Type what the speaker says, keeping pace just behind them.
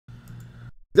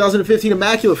2015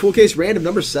 Immaculate full case random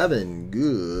number 7.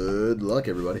 Good luck,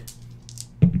 everybody.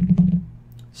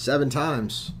 7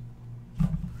 times.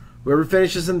 Whoever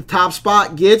finishes in the top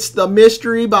spot gets the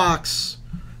mystery box.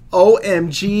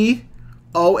 OMG.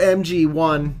 OMG.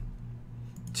 1,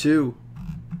 2,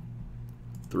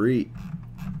 3,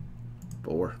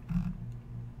 4,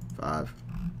 5,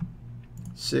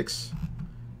 6,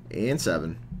 and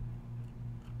 7.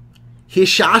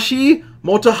 Hisashi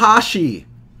Motohashi.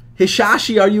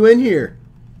 Hisashi, are you in here?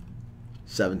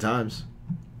 7 times.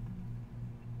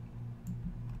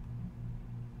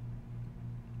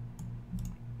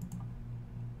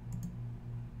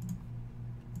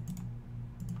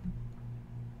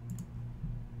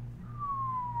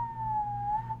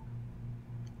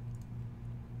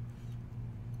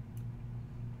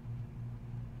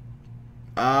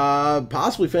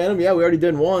 Possibly Phantom. Yeah, we already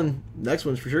did one. Next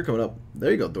one's for sure coming up. There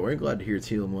you go, Dorian. Glad to hear it's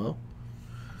healing well.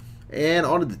 And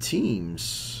on to the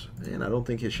teams. And I don't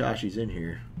think Hishashi's in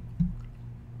here.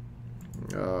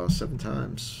 7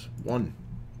 times. 1.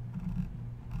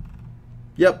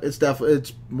 Yep, it's definitely,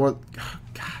 it's more,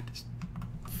 God.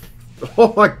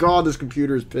 Oh my God, this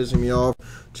computer is pissing me off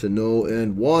to no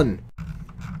end. 1,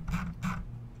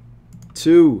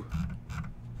 2,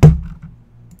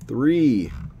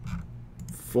 3,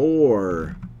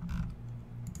 4,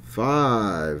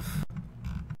 5,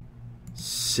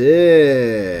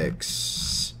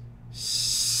 6,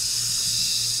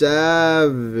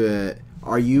 7.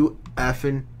 Are you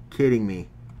effing kidding me?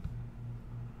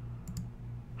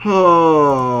 Oh,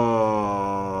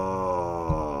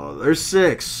 there's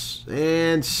 6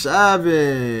 and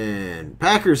 7.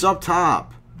 Packers up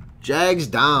top. Jags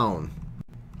down.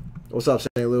 What's up,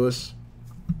 St. Louis?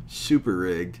 Super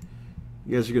rigged.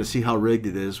 You guys are going to see how rigged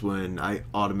it is when I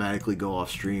automatically go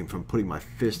off stream from putting my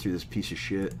fist through this piece of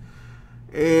shit.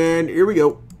 And here we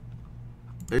go.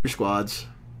 There's your squads.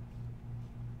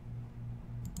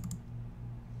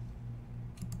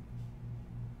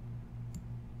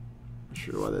 Not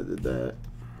sure why they did that.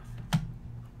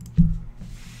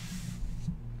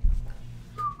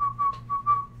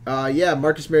 Yeah,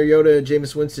 Marcus Mariota,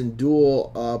 Jameis Winston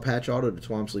dual patch auto to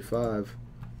Twomsley 5.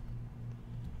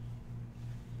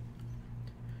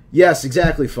 Yes,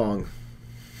 exactly, Fong.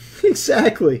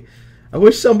 Exactly. I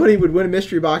wish somebody would win a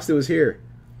mystery box that was here.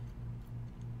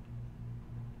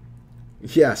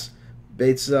 Yes.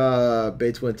 Bates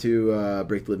went to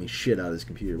break the living shit out of his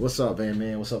computer. What's up, Van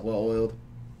Man? What's up, Well Oiled?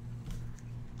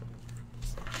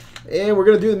 And we're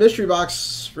going to do the mystery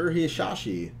box for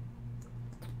Hisashi.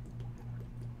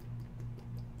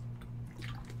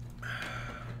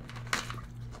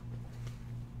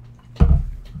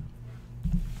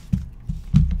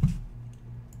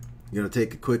 You gonna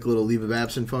take a quick little leave of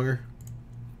absence, Funger?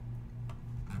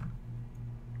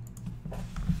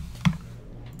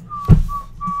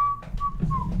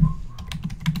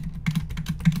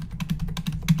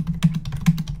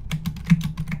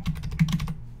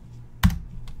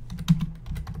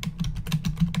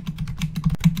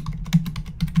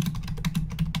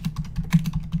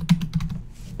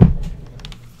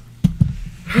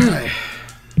 Alright.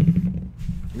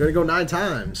 I'm gonna go 9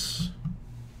 times.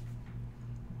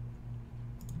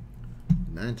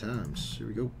 9 times. Here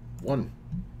we go. 1,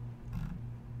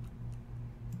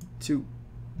 2,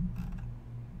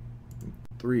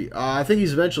 3. I think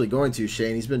he's eventually going to,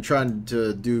 Shane. He's been trying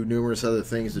to do numerous other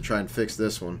things to try and fix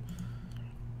this one.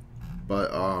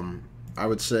 But I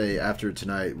would say after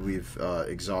tonight, we've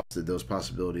exhausted those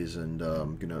possibilities, and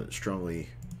I'm going to strongly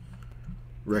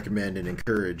recommend and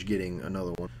encourage getting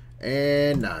another one.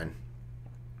 And 9.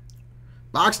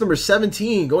 Box number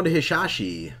 17 going to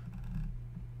Hisashi.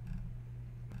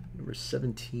 Number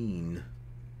 17.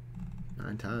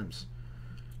 9 times.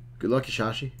 Good luck,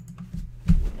 Hisashi.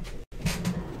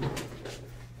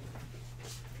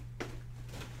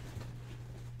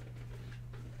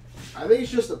 I think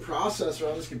it's just the processor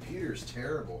on this computer is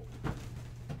terrible.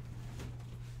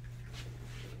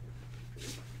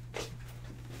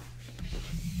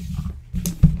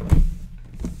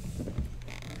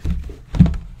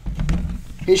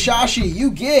 Hisashi, you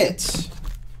get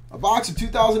a box of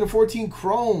 2014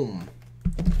 Chrome,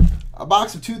 a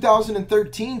box of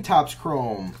 2013 Topps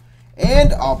Chrome,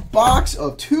 and a box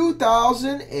of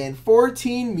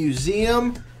 2014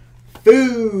 Museum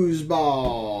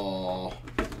Foosball.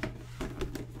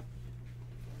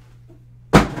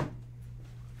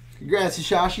 Congrats,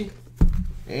 Hisashi.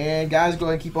 And guys, go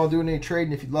ahead and keep on doing any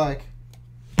trading if you'd like.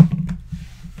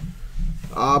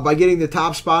 By getting the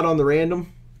top spot on the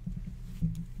random.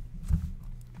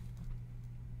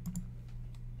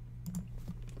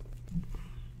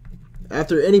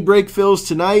 After any break fills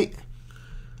tonight,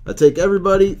 I take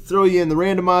everybody, throw you in the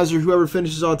randomizer. Whoever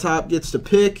finishes on top gets to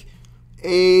pick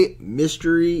a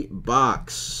mystery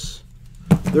box.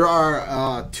 There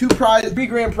are three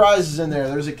grand prizes in there.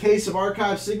 There's a case of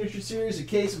Archive Signature Series, a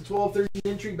case of 12-13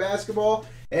 Intrigue Basketball,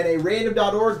 and a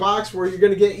random.org box where you're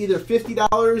going to get either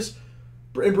 $50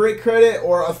 in break credit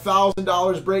or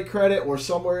 $1,000 break credit or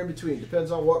somewhere in between.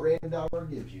 Depends on what random.org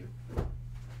gives you.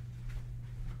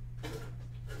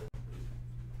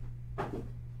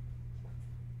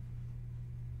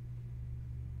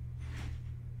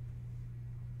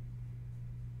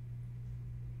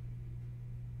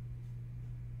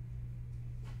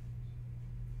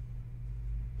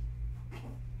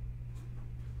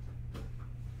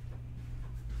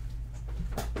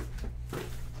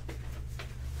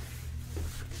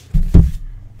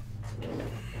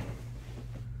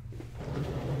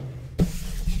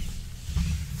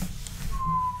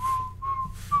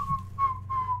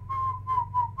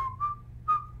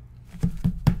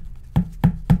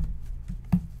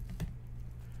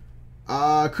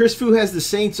 Chris Fu has the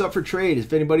Saints up for trade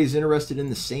if anybody's interested in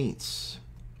the Saints.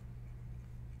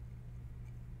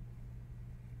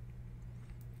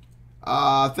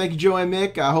 Thank you, Joe and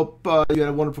Mick. I hope you had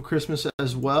a wonderful Christmas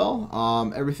as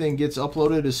well. Everything gets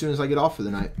uploaded as soon as I get off for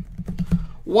the night.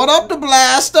 What up, the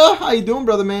Blaster? How you doing,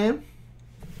 brother man?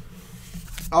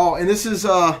 Oh, and this is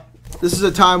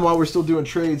a time while we're still doing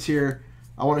trades here.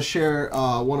 I want to share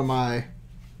one of my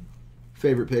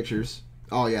favorite pictures.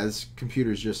 Oh yeah, this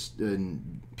computer's just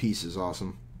in pieces.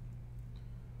 Awesome.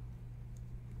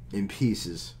 In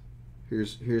pieces.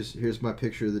 Here's my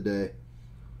picture of the day.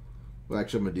 Well,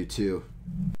 actually, I'm gonna do two.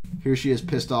 Here she is,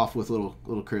 pissed off with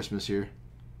little Christmas here.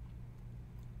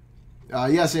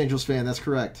 Yes, Angels fan, that's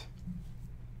correct.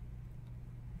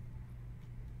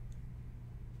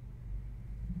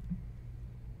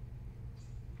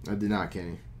 I did not,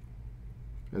 Kenny.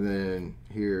 And then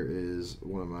here is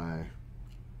one of my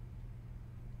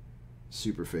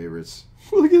super favorites.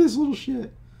 Look at this little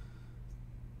shit.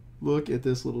 Look at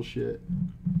this little shit.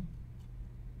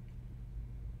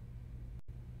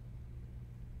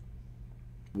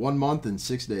 One month and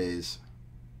 6 days.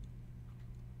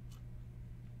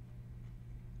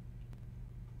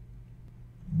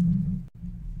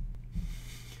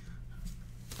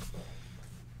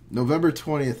 November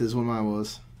 20th is when mine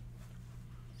was.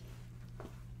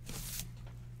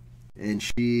 And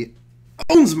she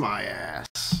owns my ass.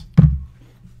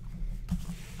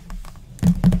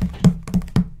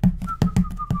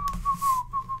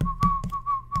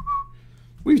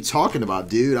 What are you talking about,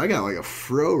 dude? I got like a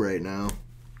fro right now.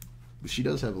 But she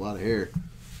does have a lot of hair.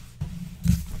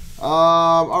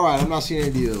 Alright, I'm not seeing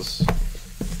any deals.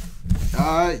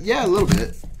 Yeah, a little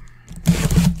bit.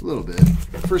 A little bit.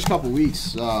 First couple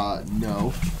weeks,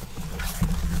 no.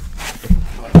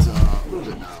 But, a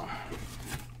little bit now.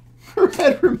 Her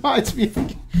head reminds me of...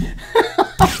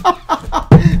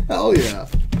 Hell yeah.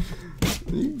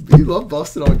 You love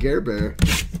busting on Gare Bear.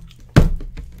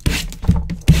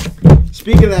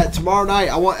 Speaking of that, tomorrow night,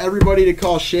 I want everybody to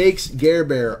call Shakes Gare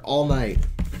Bear all night.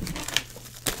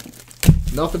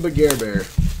 Nothing but Gare Bear.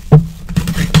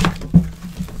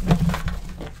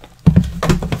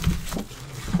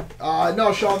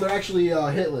 No, Sean, they're actually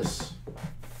hitless.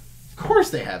 Of course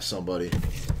they have somebody.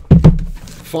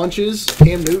 Funches,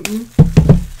 Cam Newton.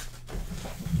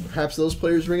 Perhaps those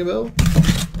players ring a bell.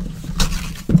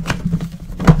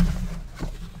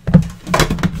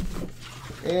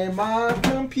 And my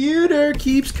computer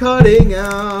keeps cutting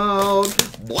out.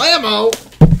 Blammo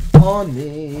on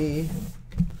me.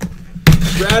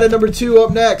 Strata number 2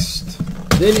 up next.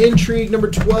 Then Intrigue number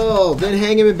 12. Then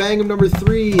Hang 'em and Bang 'em number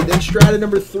 3. Then Strata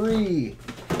number 3.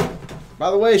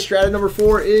 By the way, Strata number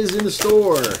 4 is in the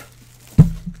store.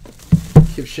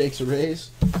 Give Shakes a raise.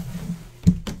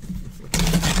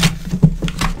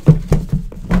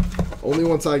 Only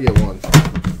once I get one.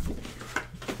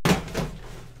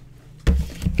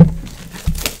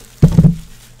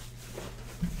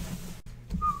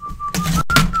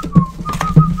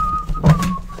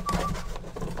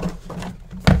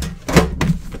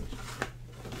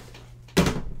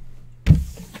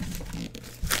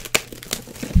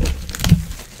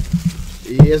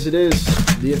 Yes, it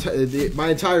is. My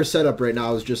entire setup right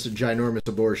now is just a ginormous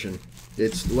abortion.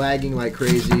 It's lagging like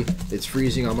crazy. It's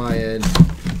freezing on my end.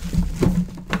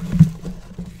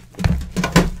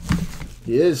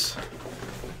 He is.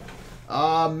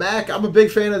 Mac, I'm a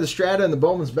big fan of the Strata and the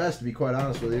Bowman's Best, to be quite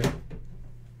honest with you.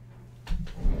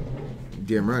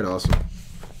 Damn right, awesome.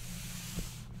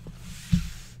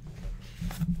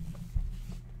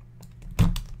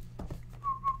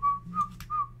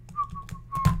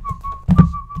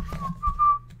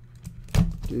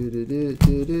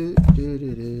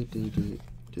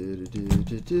 Man,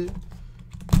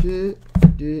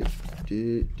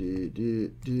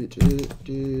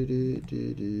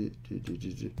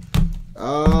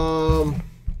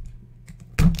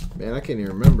 I can't even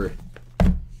remember.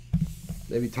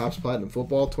 Maybe Topps Platinum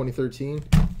Football 2013.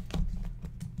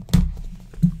 Can't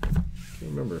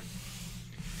remember.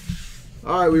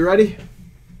 All right, we ready?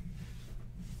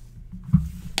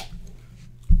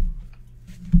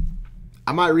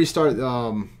 I might restart.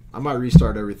 I might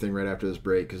restart everything right after this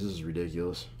break because this is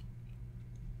ridiculous.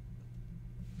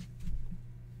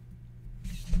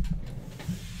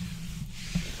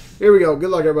 Here we go. Good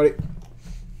luck, everybody.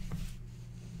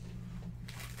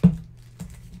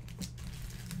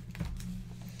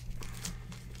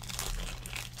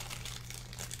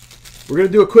 We're going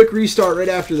to do a quick restart right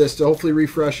after this to hopefully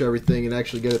refresh everything and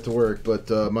actually get it to work. But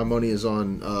my money is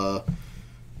on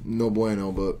no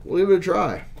bueno, but we'll give it a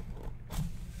try.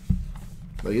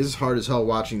 Like, it's hard as hell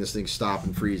watching this thing stop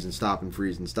and freeze and stop and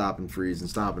freeze and stop and freeze and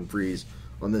stop and freeze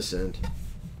on this end.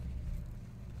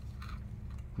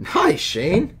 Nice,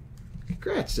 Shane.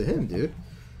 Congrats to him, dude.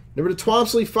 Number to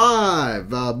Twomsley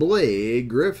 5, Blake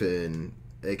Griffin,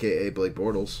 a.k.a. Blake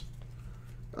Bortles.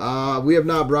 We have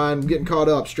not, Brian. I'm getting caught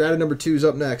up. Strata number 2 is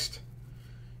up next.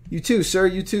 You too, sir.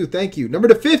 You too. Thank you. Number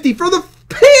to 50 for the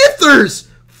Panthers.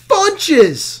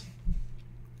 Funches.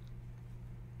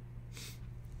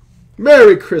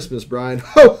 Merry Christmas, Brian.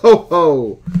 Ho, ho,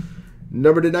 ho.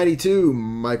 Number to 92,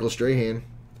 Michael Strahan.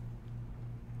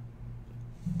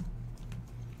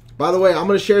 By the way, I'm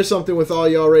going to share something with all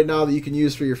y'all right now that you can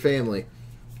use for your family,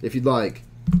 if you'd like.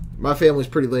 My family's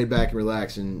pretty laid back and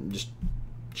relaxed and just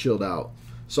chilled out.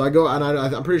 So I go, and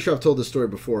I'm pretty sure I've told this story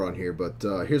before on here, but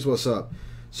here's what's up.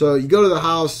 So you go to the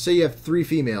house, say you have 3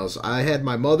 females. I had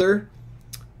my mother,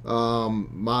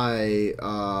 my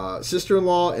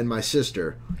sister-in-law, and my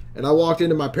sister. And I walked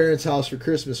into my parents' house for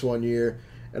Christmas one year,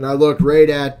 and I looked right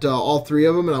at all 3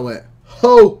 of them, and I went,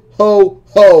 ho, ho,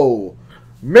 ho.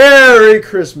 Merry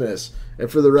Christmas.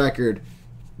 And for the record,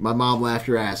 my mom laughed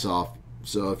her ass off.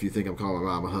 So if you think I'm calling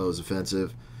my mom a hoe is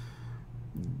offensive,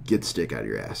 get the stick out of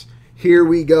your ass. Here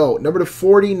we go. Number to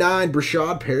 49,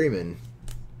 Brashad Perryman.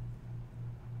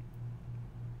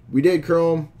 We did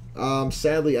Chrome.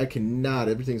 Sadly, I cannot.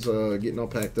 Everything's getting all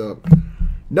packed up.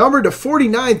 Number to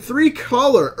 49,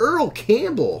 3-color, Earl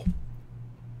Campbell.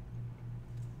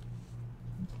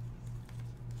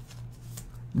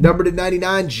 Number to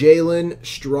 99, Jalen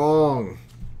Strong.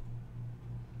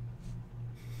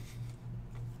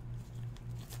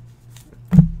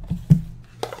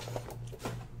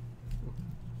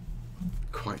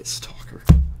 Quite a stalker.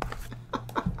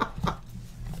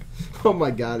 Oh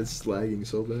my god, it's lagging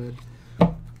so bad.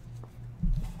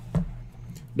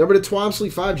 Number to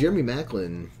Twomsley 5, Jeremy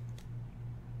Macklin.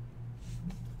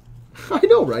 I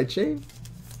know, right, Shane?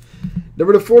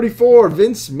 Number to 44,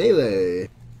 Vince Melee.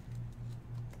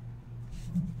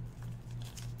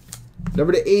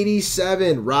 Number to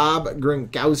 87, Rob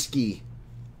Gronkowski.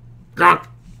 Gronk.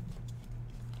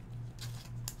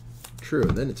 True,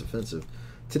 and then it's offensive.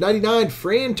 To 99,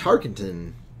 Fran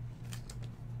Tarkenton.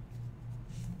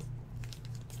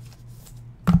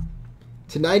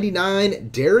 To 99,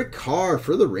 Derek Carr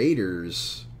for the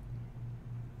Raiders.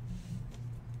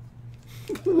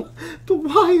 The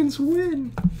Lions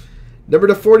win. Number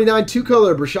to 49,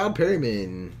 2-color, Brashad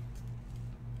Perryman.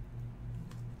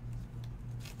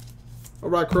 All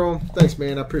right, Chrome. Thanks,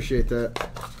 man. I appreciate that.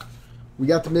 We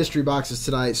got the mystery boxes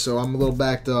tonight, so I'm a little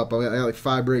backed up. I got like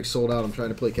 5 breaks sold out. I'm trying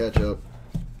to play catch up.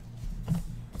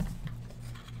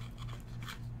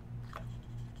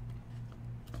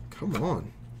 Come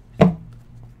on.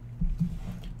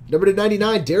 Number to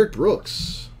 99, Derek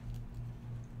Brooks.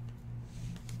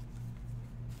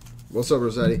 What's up,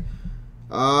 Rossetti?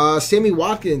 Sammy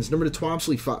Watkins, number to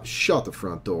Twomsley 5. Shut the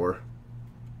front door.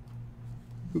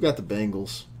 Who got the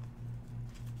Bengals?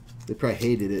 They probably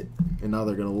hated it, and now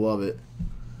they're going to love it.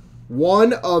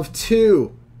 1 of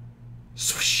 2.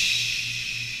 Swish.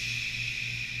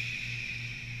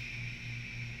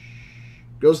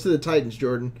 Goes to the Titans,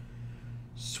 Jordan.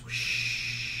 Swish.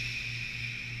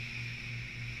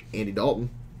 Andy Dalton.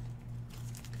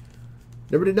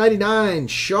 Number to 99,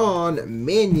 Sean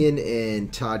Mannion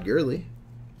and Todd Gurley.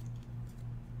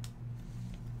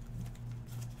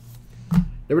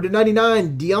 Number to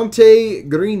 99, Deontay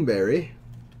Greenberry.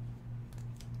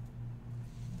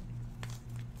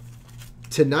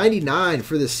 To 99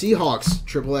 for the Seahawks.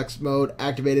 Triple X mode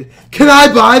activated. Can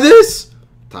I buy this?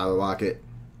 Tyler Lockett.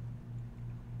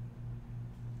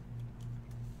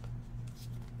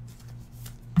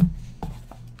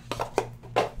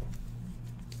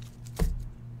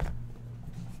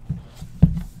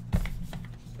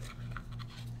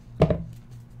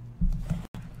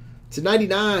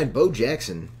 /99, Bo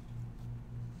Jackson.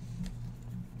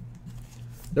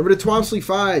 Number to Twomsley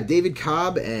 5, David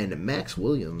Cobb and Max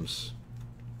Williams.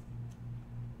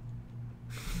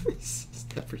 Is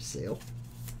that for sale?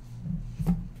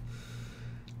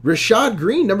 Rashad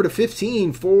Green, number to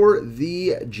 15 for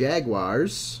the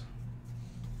Jaguars.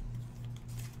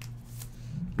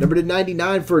 Number to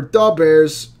 99 for the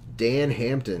Bears, Dan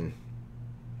Hampton.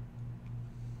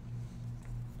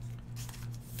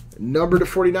 Number to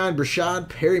 49, Brashad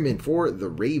Perryman for the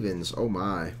Ravens. Oh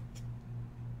my.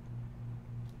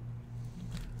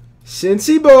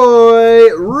 Cincy boy,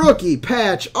 rookie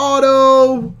patch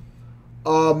auto,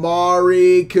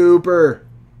 Amari Cooper.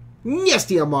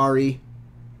 Nasty Amari.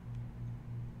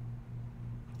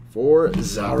 For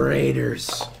the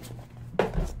Raiders.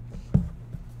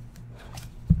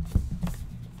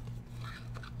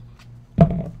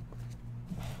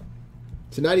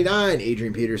 /99,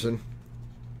 Adrian Peterson.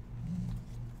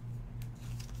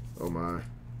 Oh my.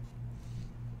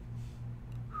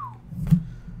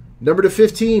 Number to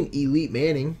 15, Elite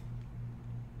Manning.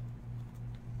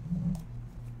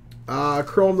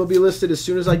 Chrome, they'll be listed as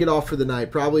soon as I get off for the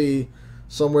night. Probably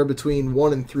somewhere between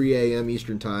 1 and 3 a.m.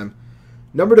 Eastern Time.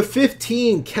 Number to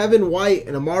 15, Kevin White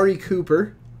and Amari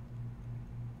Cooper.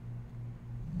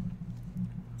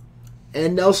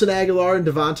 And Nelson Aguilar and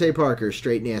Devontae Parker,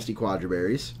 straight nasty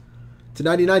quadruberries.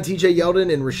 /99, TJ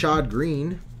Yeldon and Rashad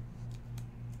Green.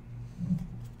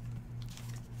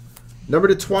 Number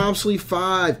to Twomsley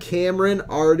 5, Cameron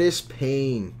Artis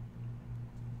Payne.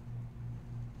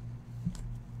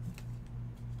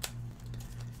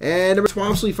 And number to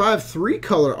Twomsley 5,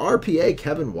 3-color RPA,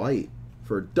 Kevin White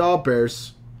for the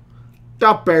Bears.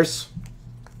 The Bears.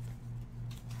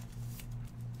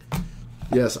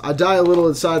 Yes, I die a little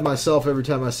inside myself every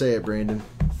time I say it, Brandon.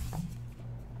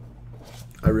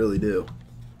 I really do.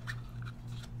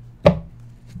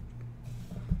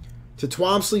 To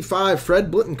Twomsley 5,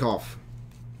 Fred Blittenkoff.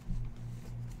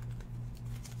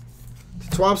 To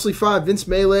Twomsley 5, Vince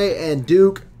Melee and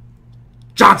Duke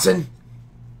Johnson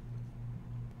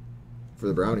for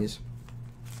the Brownies.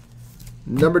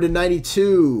 Number to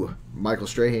 92, Michael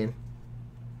Strahan.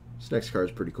 This next card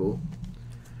is pretty cool.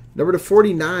 Number to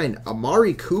 49,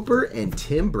 Amari Cooper and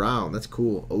Tim Brown. That's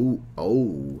cool.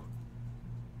 Oh.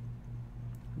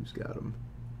 Who's got him?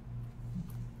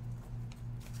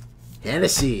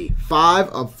 Hennessy. 5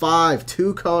 of 5.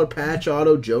 2-color patch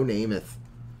auto, Joe Namath.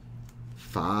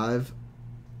 5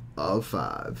 of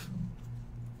 5.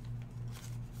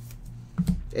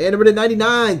 And number to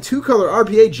 99, 2-color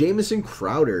RPA, Jamison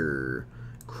Crowder.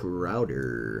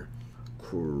 Crowder.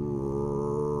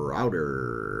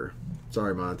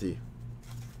 Sorry, Monty.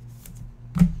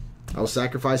 I'll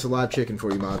sacrifice a live chicken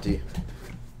for you, Monty.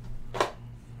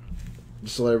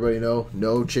 Just to let everybody know,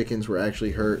 no chickens were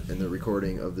actually hurt in the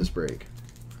recording of this break.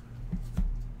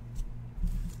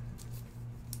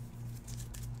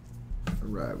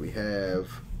 Alright, we had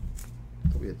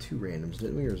 2 randoms,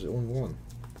 didn't we? Or is it only 1?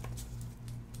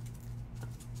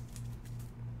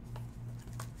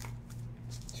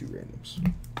 Two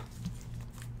randoms.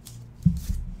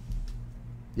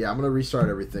 Yeah, I'm going to restart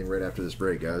everything right after this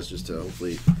break, guys, just to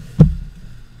hopefully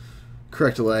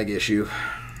correct a lag issue.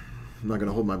 I'm not going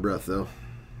to hold my breath, though,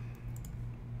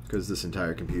 because this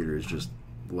entire computer is just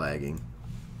lagging.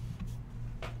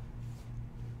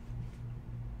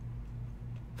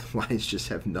 The Lions just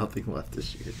have nothing left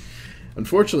this year.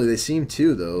 Unfortunately, they seem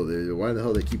to, though. Why the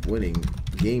hell they keep winning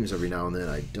games every now and then,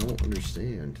 I don't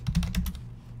understand.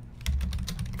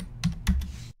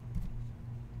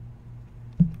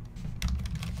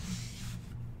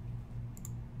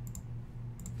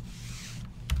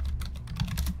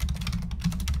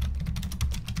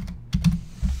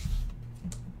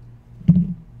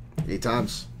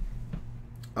 Times.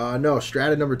 No,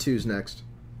 Strata number 2 is next.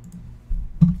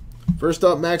 First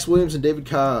up, Max Williams and David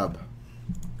Cobb.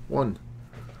 1,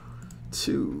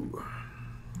 2,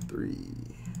 3,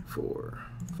 4,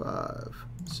 5,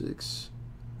 6,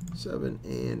 7,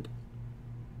 and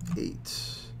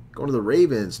 8. Going to the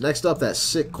Ravens. Next up, that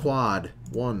sick quad.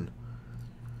 1,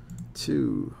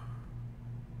 2,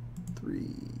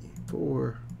 3,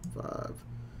 4, 5,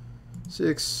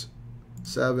 6,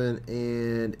 7,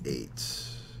 and 8.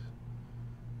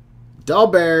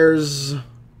 Bears.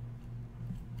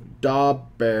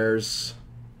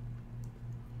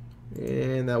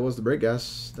 And that was the break,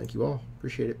 guys. Thank you all.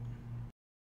 Appreciate it.